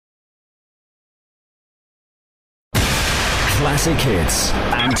classic hits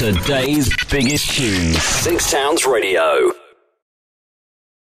and today's biggest tunes. Six Sounds Radio.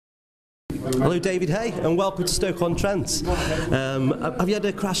 Hello, David Haye, and welcome to Stoke-on-Trent. Have you had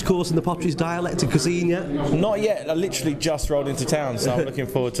a crash course in the Potteries dialect and cuisine yet? Not yet. I literally just rolled into town, so I'm looking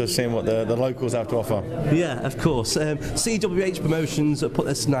forward to seeing what the locals have to offer. Yeah, of course. CWH Promotions put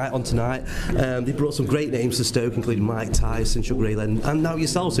this night on tonight. They brought some great names to Stoke, including Mike Tyson, Sugar Ray Leonard, and now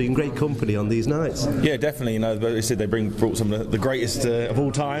yourself, so you're in great company on these nights. Yeah, definitely. You know, they said they brought some of the greatest of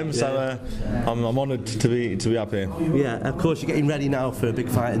all time, so I'm honoured to be up here. Yeah, of course. You're getting ready now for a big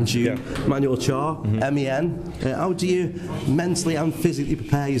fight in June. Yeah. Manuel Char, m.e.n. How do you mentally and physically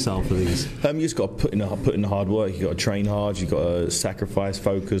prepare yourself for these? You just got to put in the hard work. You got to train hard. You got to sacrifice,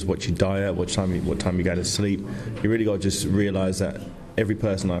 focus, watch your diet, what time you go to sleep. You really got to just realise that every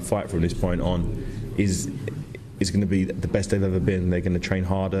person I fight from this point on is going to be the best they've ever been. They're going to train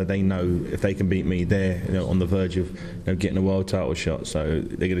harder. They know if they can beat me, they're on the verge of getting a world title shot. So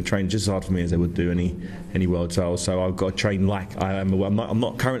they're going to train just as hard for me as they would do any world title. So I've got to train like I am. I'm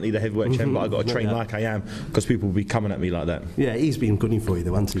not currently the heavyweight champion, but I've got to train like I am because people will be coming at me like that. Yeah, he's been gunning for you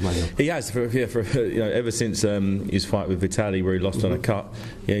though, hasn't he, Manuel? He has for ever since his fight with Vitaly where he lost on a cut.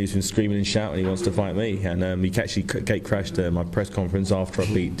 Yeah, he's been screaming and shouting he wants to fight me, and he actually gate crashed my press conference after I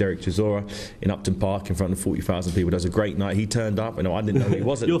beat Derek Chisora in Upton Park in front of 40,000 people. That was a great night. He turned up, and I didn't know who he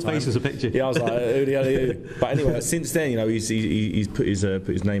was at Your the time. face was a picture. Yeah, I was like, who the hell are you? But anyway, since then, he's put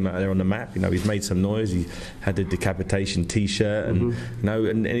his name out there on the map. He's made some noise. He had the decapitation T-shirt, and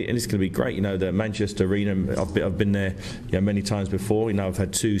and it's going to be great. The Manchester Arena. I've been there, many times before. I've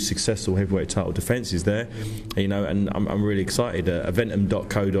had 2 successful heavyweight title defences there. And I'm really excited.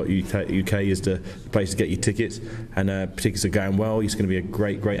 Eventum.co.uk is the place to get your tickets, and tickets are going well. It's going to be a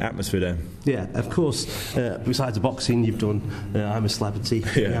great atmosphere there. Yeah, of course. Besides the boxing, you've done I'm a Celebrity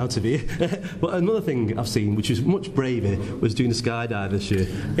out of here. But another thing I've seen, which was much braver, was doing the skydive this year.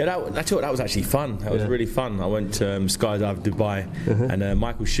 Yeah, that was actually fun. That was really fun. I went to skydive Dubai, and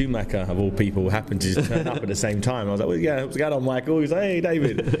Michael Schumacher, of all people, happened to just turn up at the same time. I was like, well, yeah, what's going on, Michael? He was like, hey,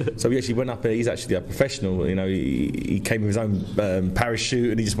 David. So we actually went up there. He's actually a professional. He came with his own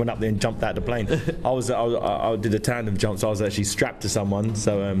parachute, and he just went up there and jumped out the plane. I did a tandem jump, so I was actually strapped to someone.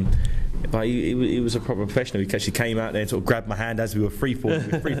 So. But he was a proper professional. He actually came out there and sort of grabbed my hand as we were free fall. We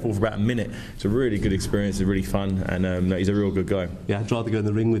were free fall for about a minute. It's a really good experience. It's really fun, and he's a real good guy. Yeah, I'd rather go in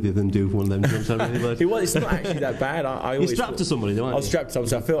the ring with you than do one of them jumps. It's not actually that bad. You're strapped to somebody, don't you? I was strapped to someone,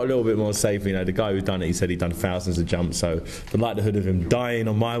 so I felt a little bit more safe. The guy who done it, he said he'd done thousands of jumps, so the likelihood of him dying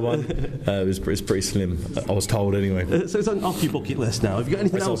on my one was pretty slim. I was told anyway. So it's off your bucket list now. Have you got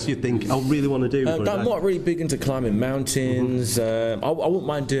anything else you think I really want to do? I'm not really big into climbing mountains. I wouldn't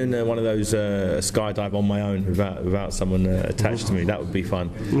mind doing one of those skydive on my own without someone attached to me. That would be fun.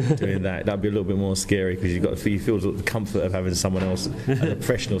 Doing that'd be a little bit more scary because you feel the comfort of having someone else, a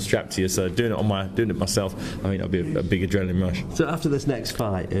professional strapped to you. So doing it myself, I think that'd be a big adrenaline rush. So after this next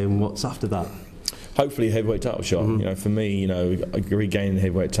fight, what's after that? Hopefully a heavyweight title shot. For me, regaining the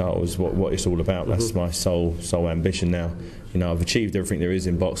heavyweight title is what it's all about. That's my sole ambition now. I've achieved everything there is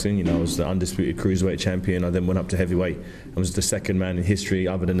in boxing. I was the undisputed cruiserweight champion. I then went up to heavyweight. I was the second man in history,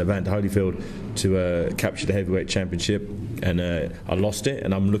 other than Evander Holyfield, to capture the heavyweight championship. And I lost it,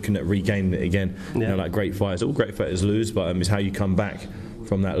 and I'm looking at regaining it again. Like great fighters, all great fighters lose, but it's how you come back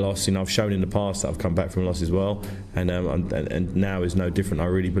from that loss. I've shown in the past that I've come back from a loss as well, and now is no different. I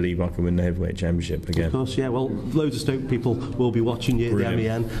really believe I can win the heavyweight championship again. Of course, yeah. Well, loads of Stoke people will be watching you at the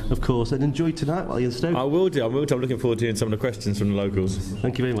m.e.n, of course, and enjoy tonight while you're in Stoke. I will do. I'm looking forward to hearing some of the questions from the locals.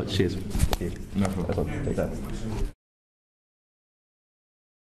 Thank you very much. Cheers. No problem. Take that.